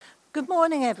Good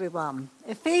morning, everyone.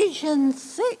 Ephesians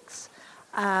 6,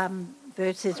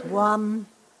 verses 1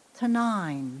 to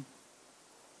 9.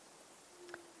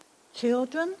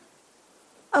 Children,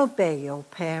 obey your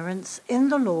parents in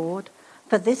the Lord,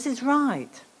 for this is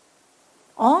right.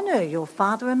 Honor your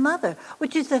father and mother,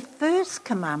 which is the first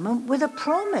commandment with a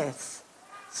promise,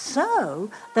 so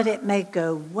that it may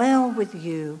go well with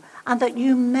you and that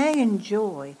you may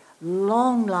enjoy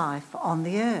long life on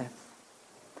the earth.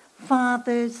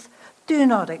 Fathers, do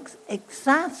not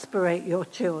exasperate your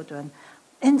children.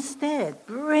 Instead,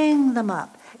 bring them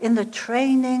up in the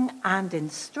training and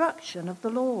instruction of the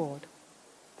Lord.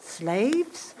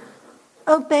 Slaves,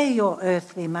 obey your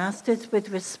earthly masters with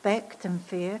respect and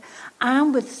fear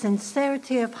and with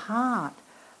sincerity of heart,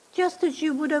 just as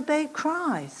you would obey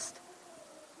Christ.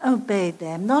 Obey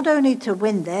them not only to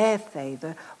win their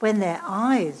favor when their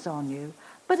eye is on you,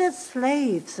 but as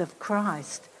slaves of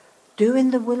Christ,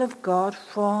 doing the will of God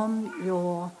from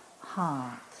your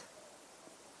heart.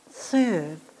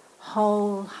 Serve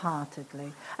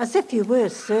wholeheartedly, as if you were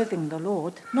serving the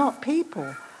Lord, not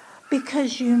people,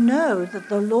 because you know that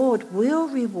the Lord will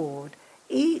reward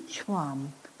each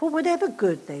one for whatever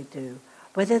good they do,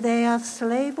 whether they are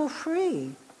slave or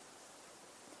free.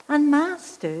 And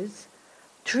masters,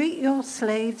 treat your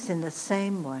slaves in the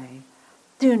same way.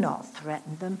 Do not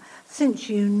threaten them, since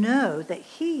you know that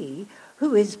he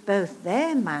who is both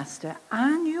their master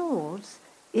and yours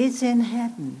is in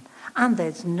heaven, and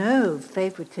there's no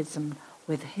favoritism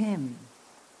with him.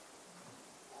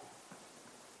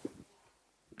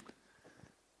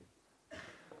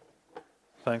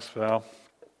 Thanks, Val.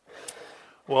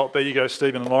 Well, there you go,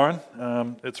 Stephen and Lauren.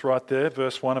 It's right there,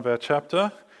 verse 1 of our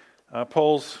chapter.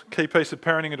 Paul's key piece of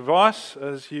parenting advice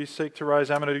as you seek to raise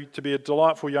Amity to be a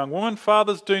delightful young woman.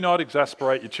 Fathers, do not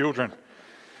exasperate your children.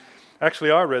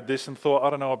 Actually, I read this and thought, I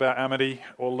don't know about Amity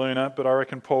or Luna, but I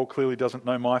reckon Paul clearly doesn't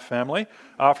know my family.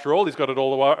 After all, he's got it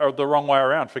all the wrong way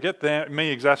around. Forget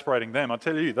me exasperating them. I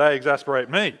tell you, they exasperate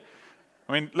me.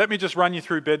 I mean, let me just run you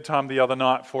through bedtime the other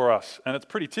night for us. And it's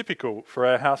pretty typical for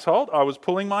our household. I was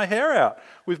pulling my hair out.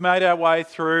 We've made our way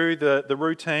through the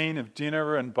routine of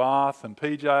dinner and bath and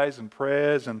PJs and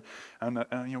prayers and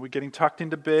we're getting tucked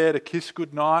into bed, a kiss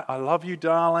goodnight. I love you,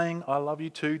 darling. I love you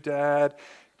too, Dad.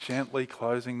 Gently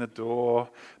closing the door.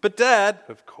 But Dad,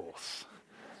 of course,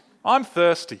 I'm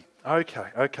thirsty.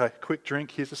 Okay, quick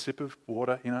drink. Here's a sip of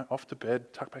water, off to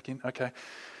bed, tuck back in. Okay,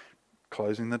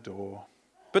 closing the door.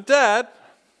 But Dad,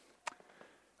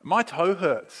 my toe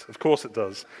hurts. Of course it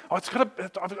does. Oh, it's got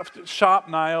a sharp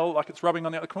nail, like it's rubbing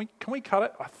on the other. Can we cut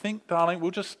it? I think, darling,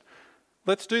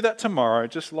 let's do that tomorrow.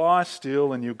 Just lie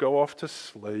still and you go off to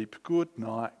sleep. Good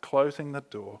night, closing the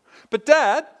door. But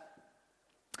Dad,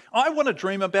 I want to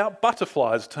dream about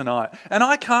butterflies tonight, and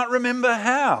I can't remember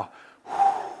how.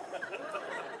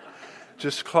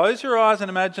 Just close your eyes and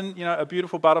imagine, a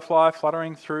beautiful butterfly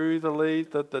fluttering through the leaves,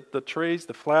 the trees,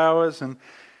 the flowers, and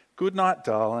good night,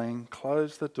 darling,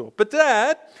 close the door. But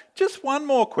Dad, just one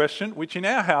more question, which in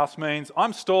our house means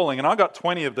I'm stalling, and I've got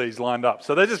 20 of these lined up,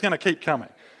 so they're just going to keep coming.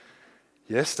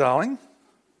 Yes, darling?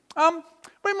 When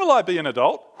will I be an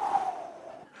adult?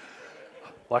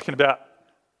 Like in about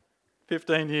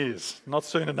 15 years, not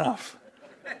soon enough.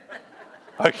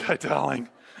 Okay, darling,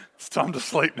 it's time to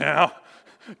sleep now.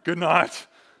 Good night.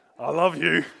 I love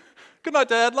you. Good night,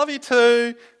 Dad. Love you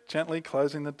too. Gently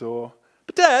closing the door.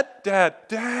 But Dad.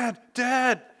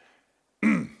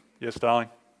 Yes, darling.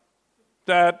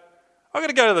 Dad, I've got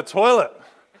to go to the toilet.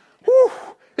 Whew,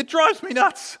 it drives me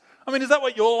nuts. I mean, is that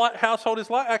what your household is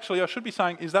like? Actually, I should be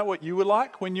saying, is that what you were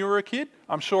like when you were a kid?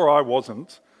 I'm sure I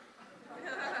wasn't.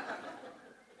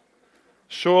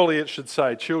 Surely it should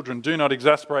say, children, do not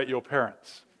exasperate your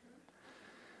parents.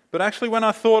 But actually, when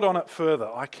I thought on it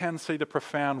further, I can see the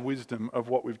profound wisdom of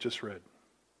what we've just read.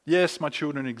 Yes, my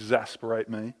children exasperate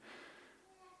me,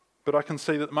 but I can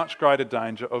see the much greater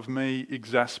danger of me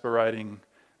exasperating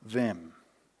them.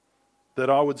 That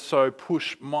I would so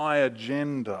push my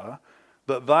agenda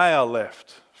that they are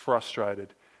left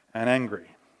frustrated and angry.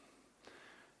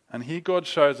 And here God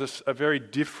shows us a very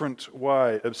different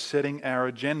way of setting our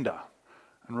agenda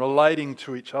and relating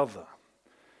to each other.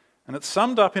 And it's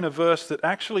summed up in a verse that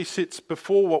actually sits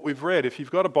before what we've read. If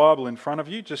you've got a Bible in front of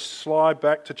you, just slide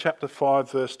back to chapter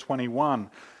 5, verse 21.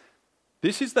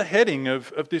 This is the heading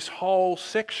of this whole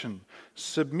section.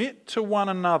 Submit to one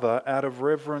another out of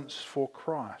reverence for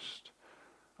Christ.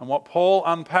 And what Paul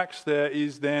unpacks there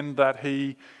is then that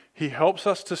he helps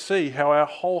us to see how our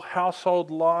whole household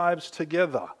lives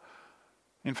together,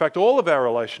 in fact, all of our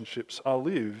relationships are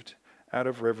lived out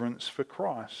of reverence for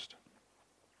Christ.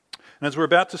 And as we're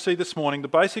about to see this morning, the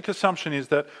basic assumption is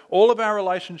that all of our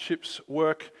relationships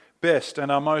work best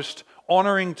and are most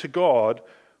honouring to God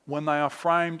when they are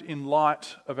framed in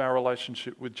light of our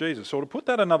relationship with Jesus. Or to put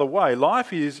that another way,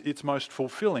 life is its most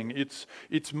fulfilling,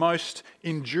 its most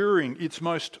enduring, its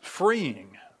most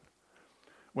freeing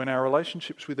when our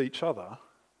relationships with each other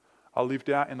are lived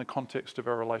out in the context of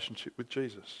our relationship with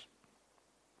Jesus.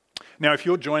 Now, if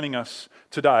you're joining us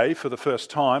today for the first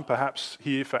time, perhaps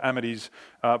here for Amity's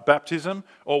baptism,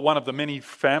 or one of the many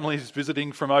families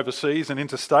visiting from overseas and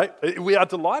interstate, we are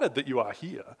delighted that you are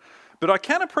here. But I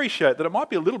can appreciate that it might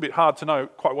be a little bit hard to know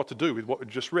quite what to do with what we've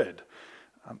just read.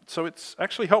 So it's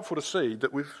actually helpful to see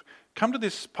that we've come to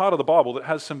this part of the Bible that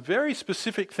has some very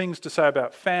specific things to say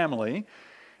about family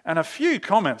and a few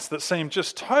comments that seem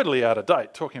just totally out of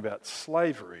date, talking about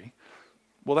slavery.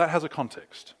 Well, that has a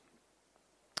context.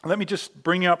 Let me just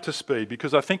bring you up to speed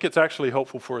because I think it's actually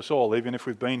helpful for us all, even if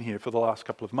we've been here for the last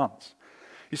couple of months.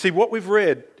 You see, what we've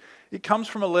read, it comes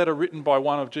from a letter written by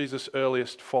one of Jesus'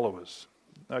 earliest followers,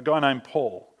 a guy named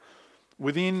Paul.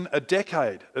 Within a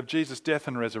decade of Jesus' death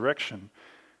and resurrection,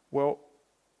 well,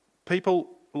 people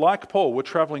like Paul were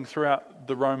travelling throughout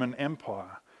the Roman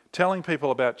Empire, telling people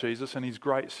about Jesus and his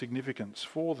great significance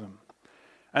for them.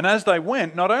 And as they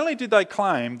went, not only did they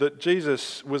claim that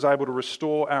Jesus was able to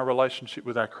restore our relationship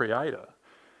with our Creator,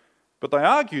 but they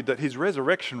argued that his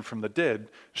resurrection from the dead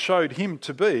showed him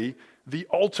to be the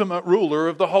ultimate ruler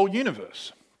of the whole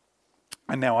universe.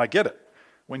 And now I get it.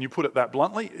 When you put it that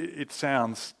bluntly, it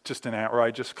sounds just an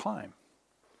outrageous claim.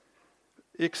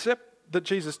 Except that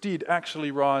Jesus did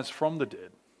actually rise from the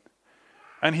dead.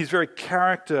 And his very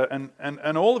character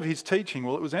and all of his teaching,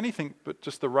 well, it was anything but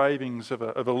just the ravings of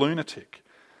a lunatic.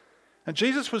 And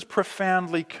Jesus was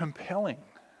profoundly compelling.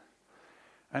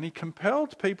 And he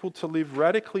compelled people to live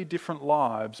radically different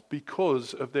lives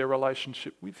because of their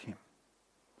relationship with him.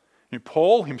 You know,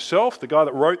 Paul himself, the guy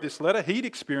that wrote this letter, he'd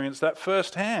experienced that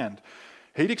firsthand.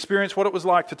 He'd experienced what it was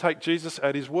like to take Jesus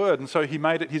at his word. And so he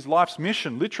made it his life's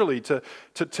mission, literally, to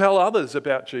tell others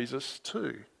about Jesus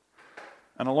too.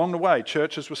 And along the way,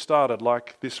 churches were started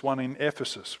like this one in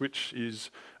Ephesus, which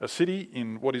is a city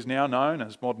in what is now known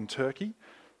as modern Turkey.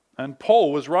 And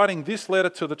Paul was writing this letter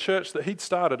to the church that he'd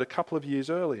started a couple of years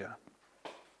earlier.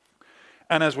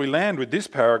 And as we land with this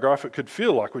paragraph, it could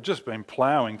feel like we've just been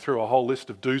ploughing through a whole list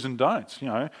of do's and don'ts. You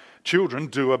know, children,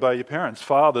 do obey your parents.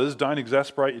 Fathers, don't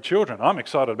exasperate your children. I'm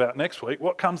excited about next week.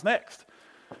 What comes next?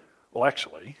 Well,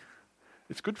 actually,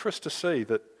 it's good for us to see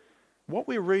that what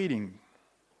we're reading,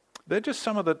 they're just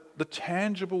some of the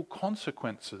tangible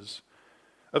consequences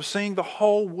of seeing the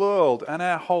whole world and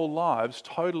our whole lives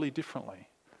totally differently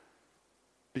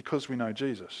because we know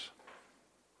Jesus.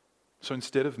 So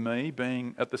instead of me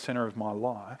being at the centre of my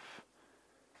life,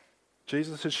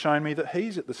 Jesus has shown me that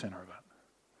he's at the centre of it.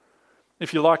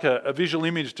 If you like a visual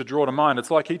image to draw to mind, it's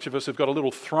like each of us have got a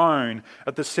little throne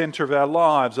at the centre of our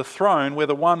lives, a throne where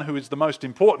the one who is the most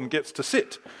important gets to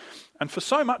sit. And for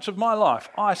so much of my life,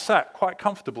 I sat quite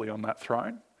comfortably on that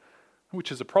throne,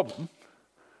 which is a problem,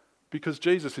 because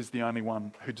Jesus is the only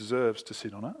one who deserves to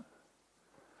sit on it.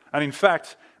 And in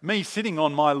fact, me sitting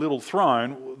on my little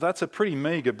throne, that's a pretty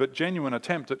meagre but genuine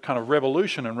attempt at kind of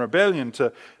revolution and rebellion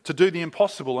to do the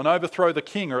impossible and overthrow the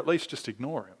king, or at least just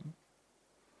ignore him.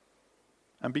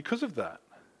 And because of that,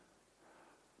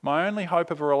 my only hope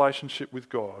of a relationship with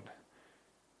God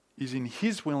is in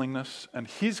his willingness and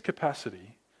his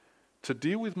capacity to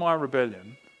deal with my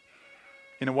rebellion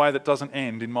in a way that doesn't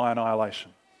end in my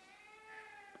annihilation.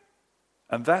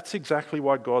 And that's exactly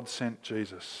why God sent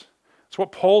Jesus. It's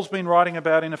what Paul's been writing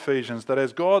about in Ephesians, that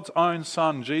as God's own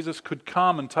Son, Jesus could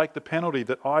come and take the penalty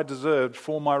that I deserved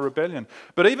for my rebellion.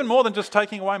 But even more than just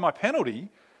taking away my penalty,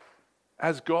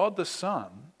 as God the Son,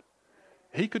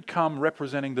 he could come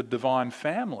representing the divine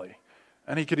family,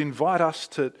 and he could invite us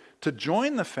to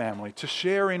join the family, to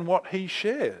share in what he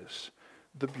shares,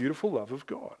 the beautiful love of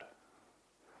God.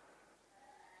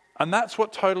 And that's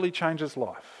what totally changes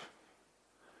life.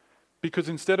 Because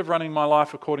instead of running my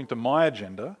life according to my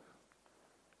agenda,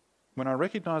 when I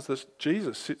recognise that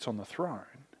Jesus sits on the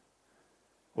throne,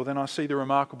 well, then I see the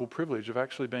remarkable privilege of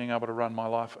actually being able to run my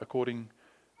life according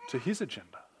to his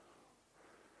agenda.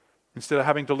 Instead of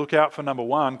having to look out for number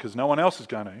one, because no one else is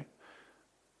going to,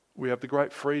 we have the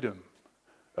great freedom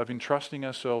of entrusting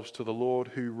ourselves to the Lord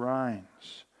who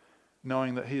reigns,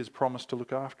 knowing that he has promised to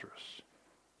look after us.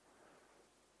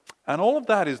 And all of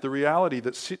that is the reality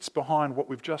that sits behind what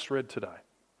we've just read today.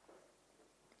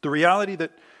 The reality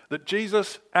that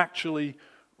Jesus actually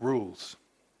rules.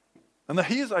 And that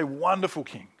he is a wonderful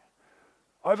king,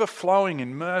 overflowing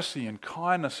in mercy and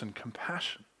kindness and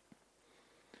compassion.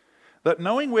 That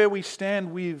knowing where we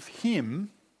stand with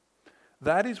him,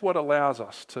 that is what allows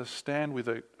us to stand with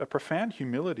a profound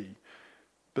humility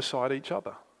beside each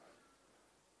other,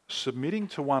 submitting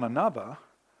to one another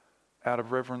out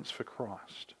of reverence for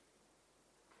Christ.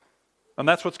 And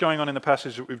that's what's going on in the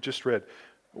passage that we've just read,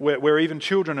 where even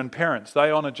children and parents, they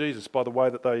honour Jesus by the way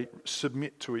that they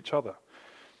submit to each other.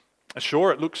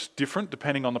 Sure, it looks different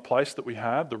depending on the place that we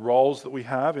have, the roles that we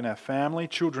have in our family.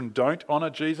 Children don't honour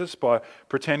Jesus by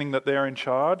pretending that they're in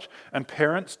charge, and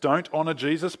parents don't honour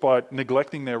Jesus by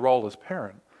neglecting their role as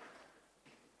parent.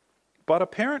 But a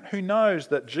parent who knows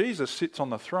that Jesus sits on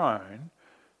the throne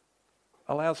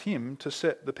allows him to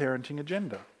set the parenting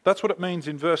agenda. That's what it means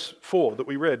in verse 4 that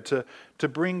we read, to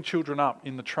bring children up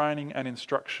in the training and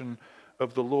instruction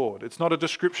of the Lord. It's not a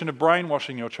description of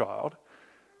brainwashing your child.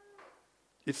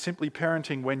 It's simply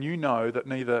parenting when you know that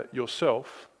neither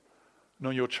yourself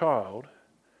nor your child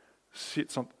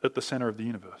sits at the centre of the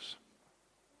universe.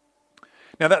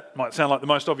 Now that might sound like the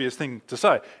most obvious thing to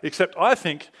say, except I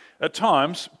think at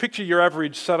times, picture your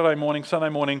average Saturday morning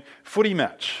footy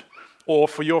match. Or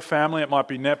for your family, it might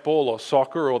be netball or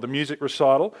soccer or the music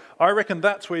recital. I reckon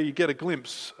that's where you get a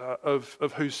glimpse of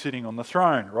who's sitting on the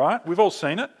throne, right? We've all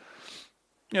seen it.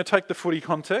 You know, take the footy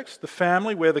context, the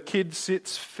family where the kid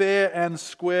sits fair and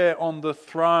square on the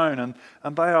throne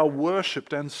and they are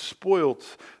worshipped and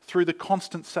spoilt through the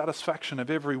constant satisfaction of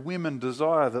every whim and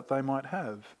desire that they might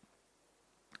have.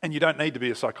 And you don't need to be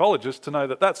a psychologist to know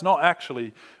that that's not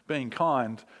actually being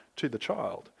kind to the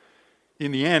child.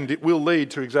 In the end, it will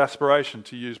lead to exasperation,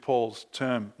 to use Paul's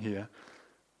term here,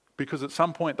 because at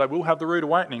some point they will have the rude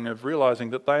awakening of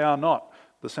realising that they are not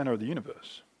the centre of the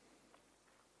universe.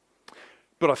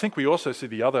 But I think we also see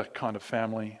the other kind of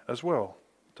family as well,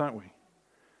 don't we?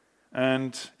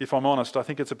 And if I'm honest, I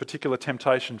think it's a particular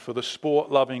temptation for the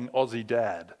sport-loving Aussie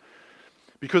dad.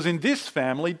 Because in this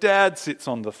family, dad sits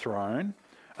on the throne,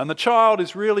 and the child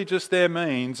is really just their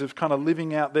means of kind of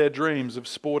living out their dreams of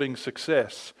sporting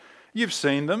success. You've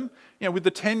seen them, with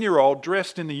the 10-year-old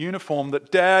dressed in the uniform that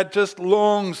dad just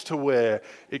longs to wear,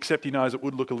 except he knows it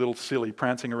would look a little silly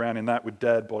prancing around in that with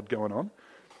dad bod going on.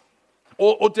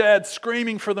 Or dad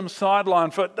screaming for them sideline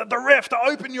for the ref to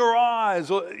open your eyes,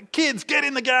 or kids, get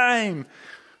in the game.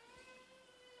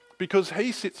 Because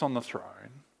he sits on the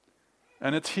throne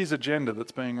and it's his agenda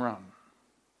that's being run.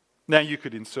 Now you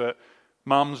could insert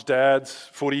mums, dads,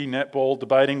 footy, netball,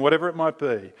 debating, whatever it might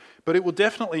be. But it will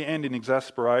definitely end in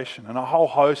exasperation and a whole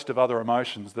host of other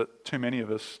emotions that too many of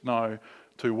us know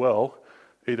too well,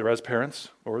 either as parents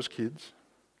or as kids.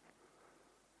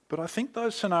 But I think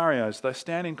those scenarios, they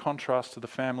stand in contrast to the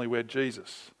family where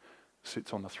Jesus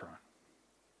sits on the throne.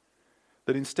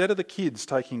 That instead of the kids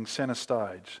taking centre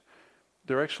stage,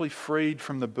 they're actually freed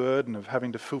from the burden of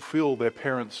having to fulfil their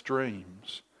parents'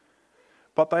 dreams.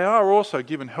 But they are also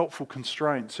given helpful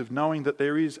constraints of knowing that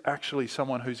there is actually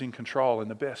someone who's in control in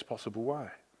the best possible way.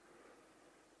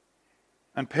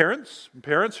 And parents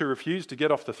who refuse to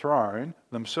get off the throne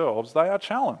themselves, they are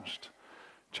challenged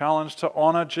to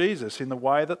honour Jesus in the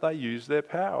way that they use their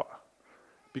power.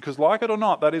 Because like it or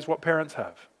not, that is what parents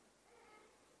have.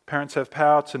 Parents have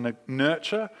power to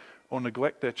nurture or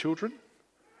neglect their children,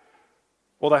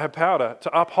 or they have power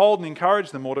to uphold and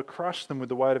encourage them or to crush them with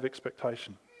the weight of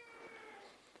expectation.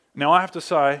 Now, I have to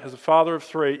say, as a father of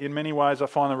three, in many ways I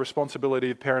find the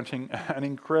responsibility of parenting an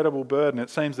incredible burden. It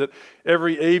seems that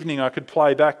every evening I could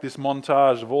play back this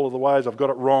montage of all of the ways I've got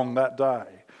it wrong that day.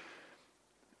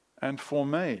 And for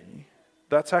me,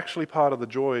 that's actually part of the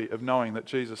joy of knowing that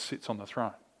Jesus sits on the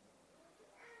throne.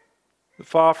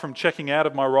 Far from checking out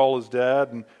of my role as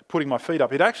dad and putting my feet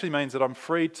up, it actually means that I'm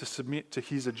free to submit to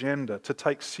his agenda, to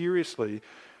take seriously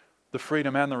the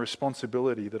freedom and the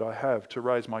responsibility that I have to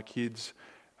raise my kids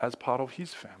as part of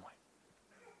his family.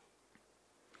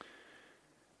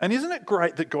 And isn't it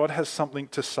great that God has something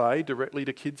to say directly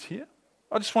to kids here?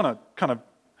 I just want to kind of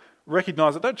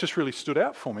recognise that just really stood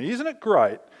out for me. Isn't it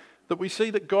great that we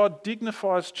see that God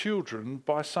dignifies children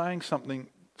by saying something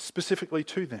specifically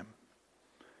to them?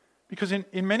 Because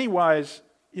in many ways,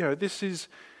 this is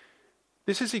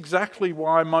exactly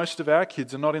why most of our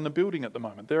kids are not in the building at the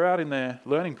moment. They're out in their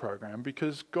learning program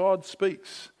because God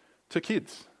speaks to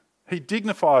kids. He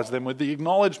dignifies them with the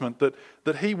acknowledgement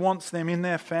that he wants them in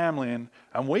their family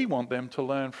and we want them to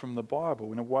learn from the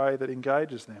Bible in a way that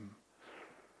engages them.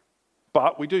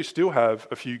 But we do still have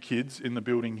a few kids in the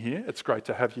building here. It's great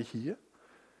to have you here.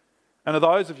 And of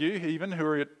those of you even who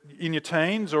are in your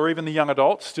teens or even the young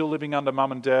adults still living under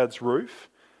mum and dad's roof,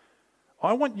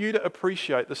 I want you to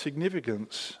appreciate the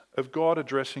significance of God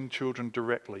addressing children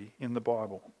directly in the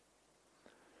Bible.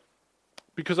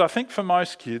 Because I think for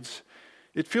most kids,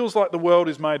 It feels like the world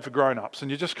is made for grown-ups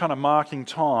and you're just kind of marking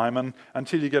time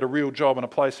until you get a real job and a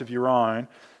place of your own.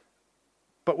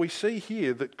 But we see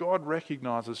here that God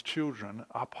recognises children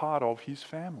are part of his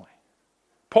family.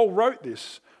 Paul wrote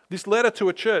this letter to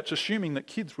a church assuming that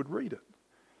kids would read it.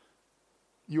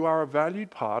 You are a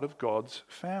valued part of God's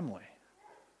family,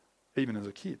 even as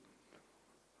a kid.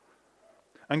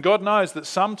 And God knows that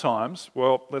sometimes,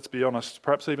 well, let's be honest,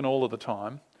 perhaps even all of the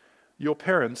time, your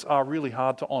parents are really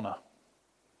hard to honour.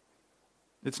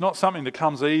 It's not something that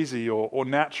comes easy or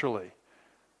naturally.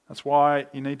 That's why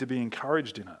you need to be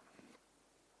encouraged in it.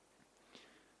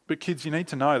 But kids, you need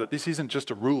to know that this isn't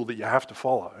just a rule that you have to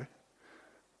follow.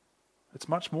 It's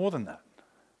much more than that.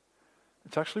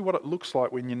 It's actually what it looks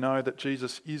like when you know that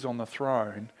Jesus is on the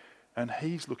throne and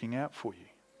he's looking out for you.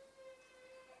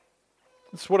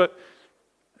 It's what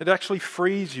it actually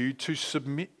frees you to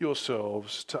submit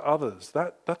yourselves to others.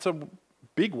 That's a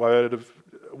big way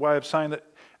of saying that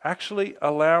actually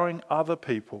allowing other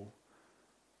people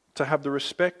to have the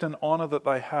respect and honour that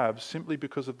they have simply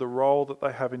because of the role that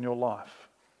they have in your life,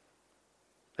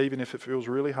 even if it feels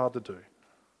really hard to do.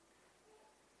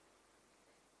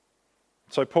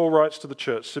 So Paul writes to the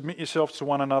church, submit yourselves to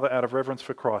one another out of reverence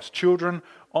for Christ. Children,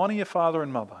 honour your father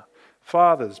and mother.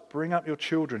 Fathers, bring up your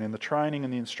children in the training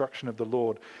and the instruction of the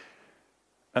Lord.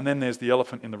 And then there's the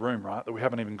elephant in the room, right, that we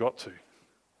haven't even got to.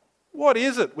 What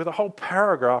is it with a whole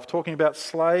paragraph talking about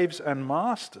slaves and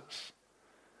masters?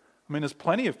 I mean, as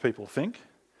plenty of people think.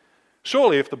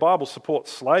 Surely if the Bible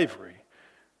supports slavery,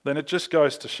 then it just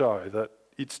goes to show that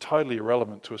it's totally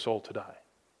irrelevant to us all today.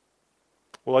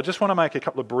 Well, I just want to make a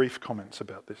couple of brief comments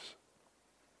about this.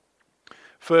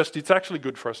 First, it's actually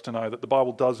good for us to know that the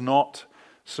Bible does not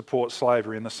support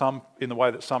slavery in the way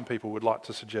that some people would like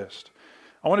to suggest.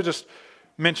 I want to just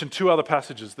mention two other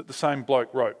passages that the same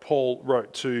bloke wrote. Paul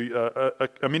wrote to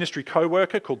a ministry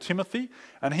co-worker called Timothy,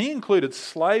 and he included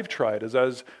slave traders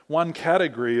as one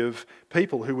category of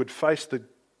people who would face the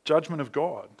judgment of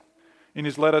God. In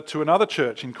his letter to another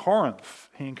church in Corinth,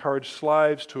 he encouraged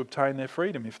slaves to obtain their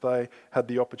freedom if they had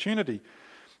the opportunity.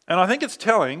 And I think it's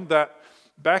telling that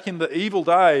back in the evil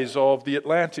days of the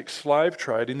Atlantic slave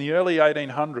trade in the early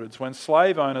 1800s, when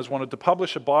slave owners wanted to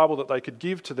publish a Bible that they could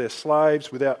give to their slaves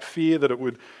without fear that it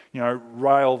would,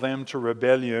 rail them to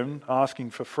rebellion,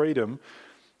 asking for freedom,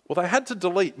 well, they had to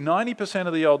delete 90%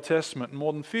 of the Old Testament and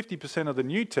more than 50% of the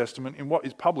New Testament in what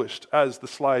is published as the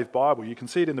Slave Bible. You can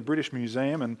see it in the British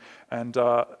Museum and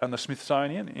the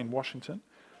Smithsonian in Washington.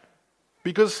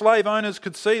 Because slave owners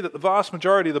could see that the vast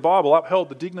majority of the Bible upheld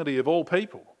the dignity of all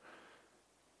people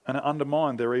and it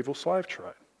undermined their evil slave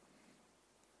trade.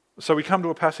 So we come to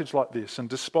a passage like this, and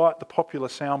despite the popular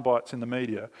sound bites in the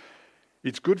media,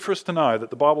 it's good for us to know that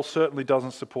the Bible certainly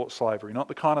doesn't support slavery, not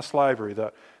the kind of slavery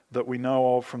that we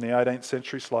know of from the 18th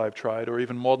century slave trade or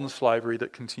even modern slavery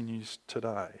that continues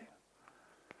today.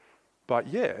 But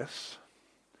yes,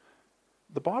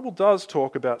 the Bible does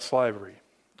talk about slavery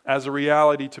as a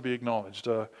reality to be acknowledged,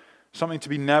 something to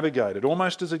be navigated,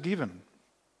 almost as a given.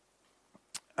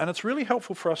 And it's really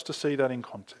helpful for us to see that in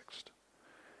context.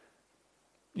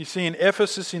 You see, in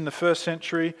Ephesus in the first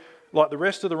century, like the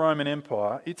rest of the Roman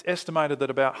Empire, it's estimated that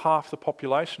about half the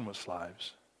population was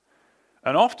slaves.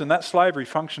 And often that slavery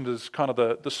functioned as kind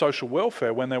of the social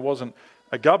welfare when there wasn't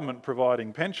a government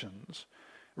providing pensions.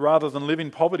 Rather than live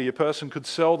in poverty, a person could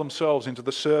sell themselves into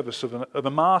the service of a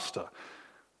master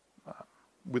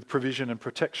with provision and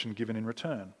protection given in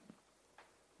return.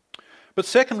 But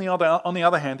secondly, on the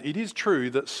other hand, it is true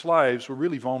that slaves were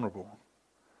really vulnerable.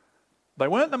 They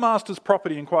weren't the master's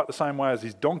property in quite the same way as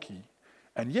his donkey,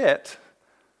 and yet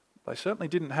they certainly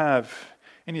didn't have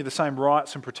any of the same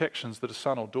rights and protections that a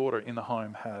son or daughter in the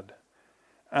home had.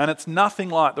 And it's nothing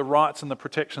like the rights and the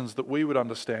protections that we would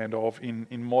understand of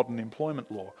in modern employment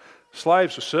law.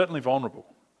 Slaves were certainly vulnerable.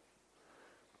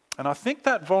 And I think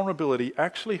that vulnerability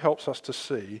actually helps us to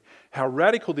see how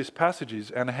radical this passage is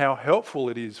and how helpful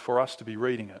it is for us to be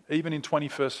reading it, even in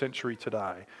 21st century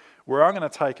today, where I'm going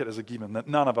to take it as a given that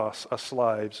none of us are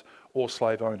slaves or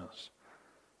slave owners.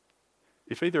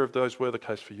 If either of those were the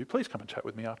case for you, please come and chat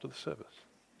with me after the service.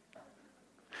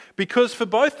 Because for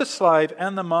both the slave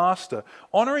and the master,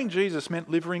 honouring Jesus meant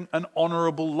living an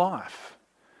honourable life,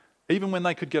 even when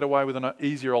they could get away with an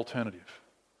easier alternative.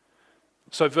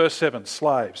 So verse 7,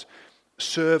 slaves,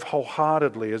 serve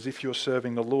wholeheartedly as if you're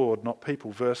serving the Lord, not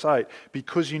people. Verse 8,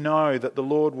 because you know that the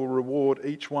Lord will reward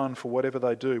each one for whatever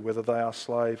they do, whether they are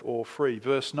slave or free.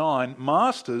 Verse 9,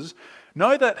 masters,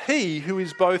 know that he who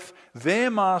is both their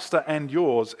master and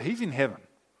yours, he's in heaven.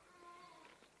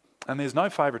 And there's no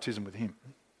favouritism with him.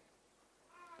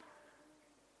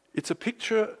 It's a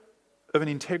picture of an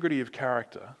integrity of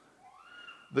character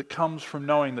that comes from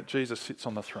knowing that Jesus sits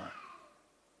on the throne.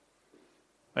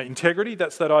 Integrity,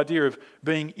 that's that idea of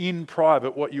being in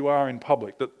private what you are in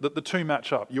public, that the two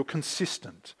match up. You're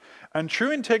consistent. And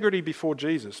true integrity before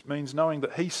Jesus means knowing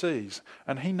that he sees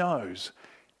and he knows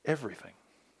everything.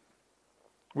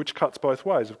 Which cuts both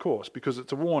ways, of course, because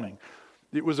it's a warning.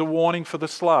 It was a warning for the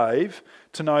slave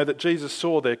to know that Jesus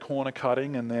saw their corner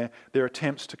cutting and their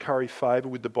attempts to curry favour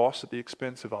with the boss at the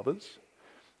expense of others.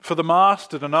 For the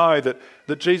master to know that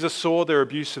Jesus saw their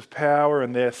abuse of power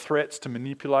and their threats to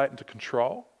manipulate and to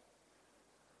control.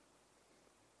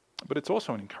 But it's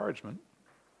also an encouragement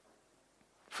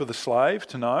for the slave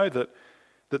to know that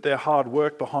their hard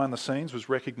work behind the scenes was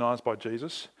recognised by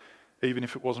Jesus, even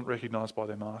if it wasn't recognised by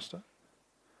their master.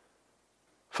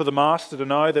 For the master to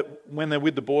know that when they're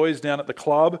with the boys down at the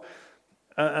club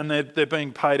and they're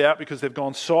being paid out because they've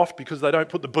gone soft, because they don't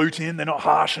put the boot in, they're not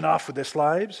harsh enough with their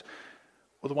slaves,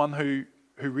 or the one who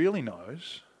really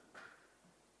knows,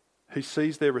 who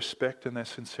sees their respect and their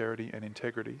sincerity and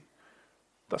integrity,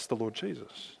 that's the Lord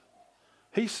Jesus.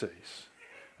 He sees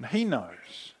and he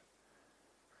knows.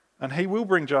 And he will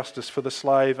bring justice for the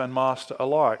slave and master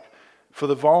alike, for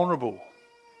the vulnerable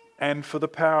and for the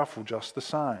powerful just the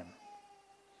same.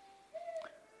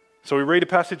 So we read a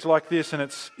passage like this and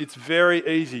it's very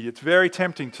easy, it's very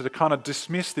tempting to kind of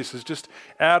dismiss this as just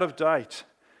out of date,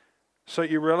 so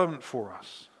irrelevant for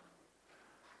us.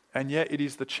 And yet it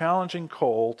is the challenging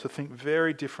call to think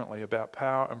very differently about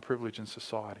power and privilege in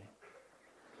society.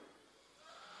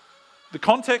 The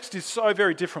context is so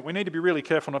very different. We need to be really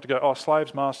careful not to go,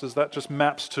 slaves, masters, that just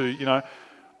maps to,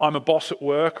 I'm a boss at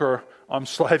work or I'm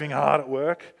slaving hard at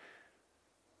work.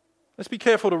 Let's be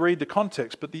careful to read the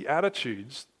context, but the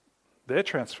attitudes, they're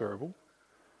transferable.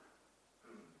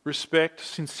 Respect,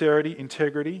 sincerity,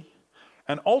 integrity,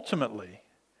 and ultimately,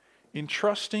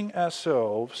 entrusting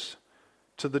ourselves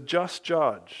to the just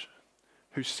judge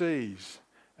who sees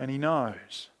and he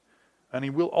knows, and he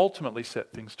will ultimately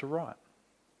set things to right.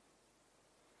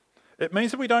 It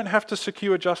means that we don't have to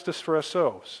secure justice for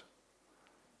ourselves,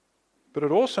 but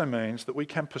it also means that we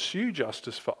can pursue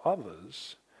justice for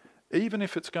others, even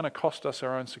if it's going to cost us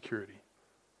our own security.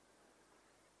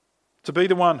 To be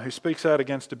the one who speaks out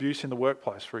against abuse in the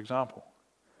workplace, for example,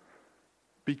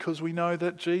 because we know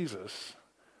that Jesus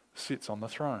sits on the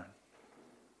throne.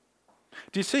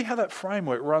 Do you see how that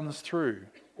framework runs through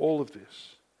all of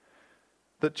this?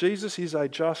 That Jesus is a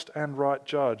just and right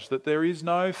judge, that there is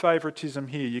no favouritism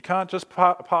here. You can't just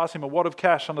pass him a wad of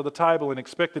cash under the table and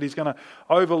expect that he's going to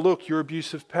overlook your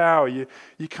abuse of power. You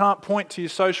can't point to your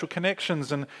social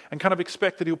connections and kind of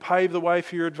expect that he'll pave the way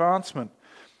for your advancement.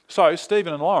 So,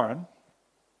 Stephen and Lauren,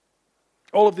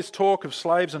 all of this talk of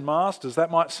slaves and masters,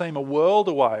 that might seem a world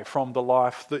away from the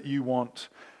life that you want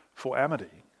for Amity.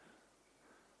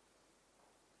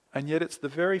 And yet it's the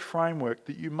very framework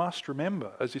that you must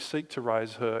remember as you seek to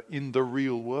raise her in the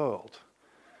real world.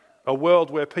 A world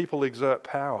where people exert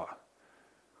power.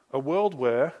 A world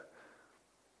where,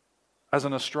 as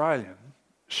an Australian,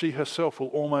 she herself will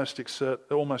almost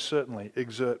certainly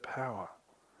exert power.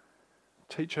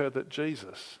 Teach her that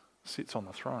Jesus sits on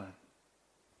the throne.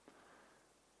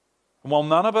 And while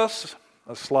none of us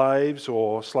are slaves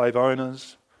or slave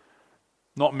owners,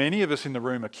 not many of us in the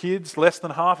room are kids, less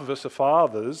than half of us are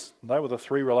fathers. They were the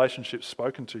three relationships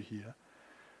spoken to here.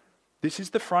 This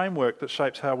is the framework that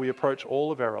shapes how we approach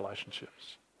all of our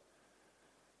relationships.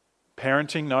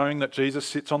 Parenting, knowing that Jesus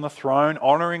sits on the throne.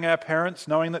 Honouring our parents,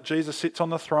 knowing that Jesus sits on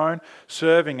the throne.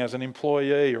 Serving as an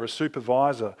employee or a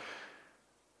supervisor.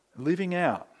 Living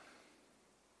out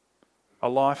a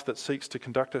life that seeks to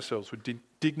conduct ourselves with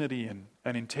dignity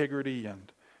and integrity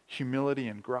and humility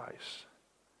and grace.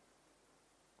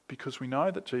 Because we know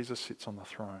that Jesus sits on the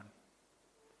throne.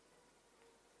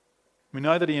 We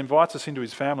know that he invites us into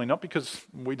his family, not because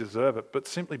we deserve it, but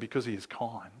simply because he is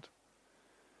kind.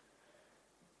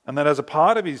 And that as a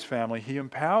part of his family, he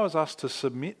empowers us to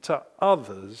submit to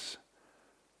others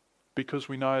because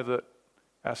we know that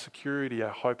our security, our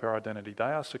hope, our identity, they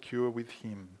are secure with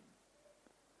him.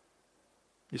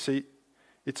 You see,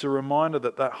 it's a reminder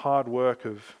that hard work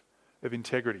of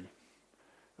integrity,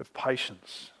 of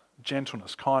patience,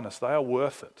 gentleness, kindness, they are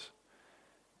worth it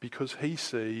because he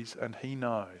sees and he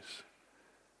knows,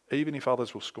 even if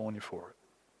others will scorn you for it.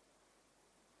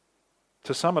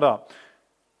 To sum it up,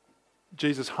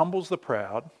 Jesus humbles the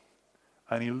proud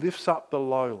and he lifts up the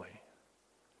lowly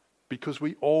because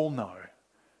we all know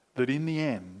that in the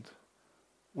end,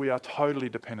 we are totally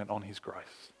dependent on his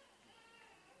grace.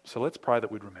 So let's pray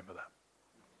that we'd remember that.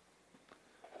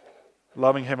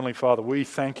 Loving Heavenly Father, we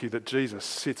thank you that Jesus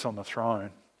sits on the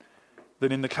throne.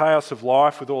 That in the chaos of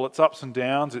life, with all its ups and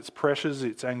downs, its pressures,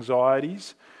 its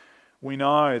anxieties, we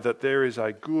know that there is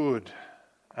a good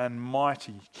and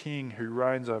mighty King who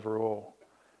reigns over all.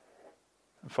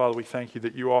 And Father, we thank you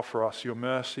that you offer us your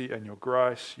mercy and your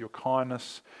grace, your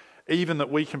kindness, even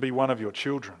that we can be one of your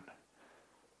children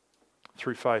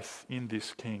through faith in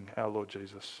this King, our Lord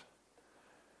Jesus.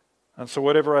 And so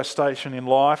whatever our station in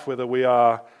life, whether we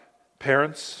are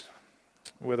parents,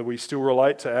 whether we still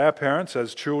relate to our parents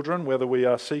as children, whether we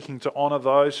are seeking to honour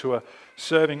those who are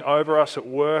serving over us at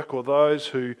work, or those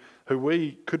who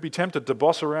we could be tempted to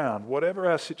boss around, whatever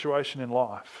our situation in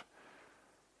life,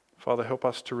 Father, help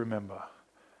us to remember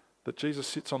that Jesus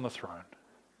sits on the throne,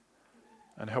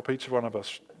 and help each one of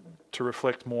us to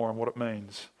reflect more on what it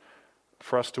means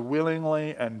for us to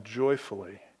willingly and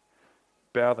joyfully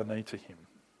bow the knee to him.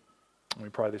 And we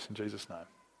pray this in Jesus' name.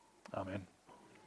 Amen.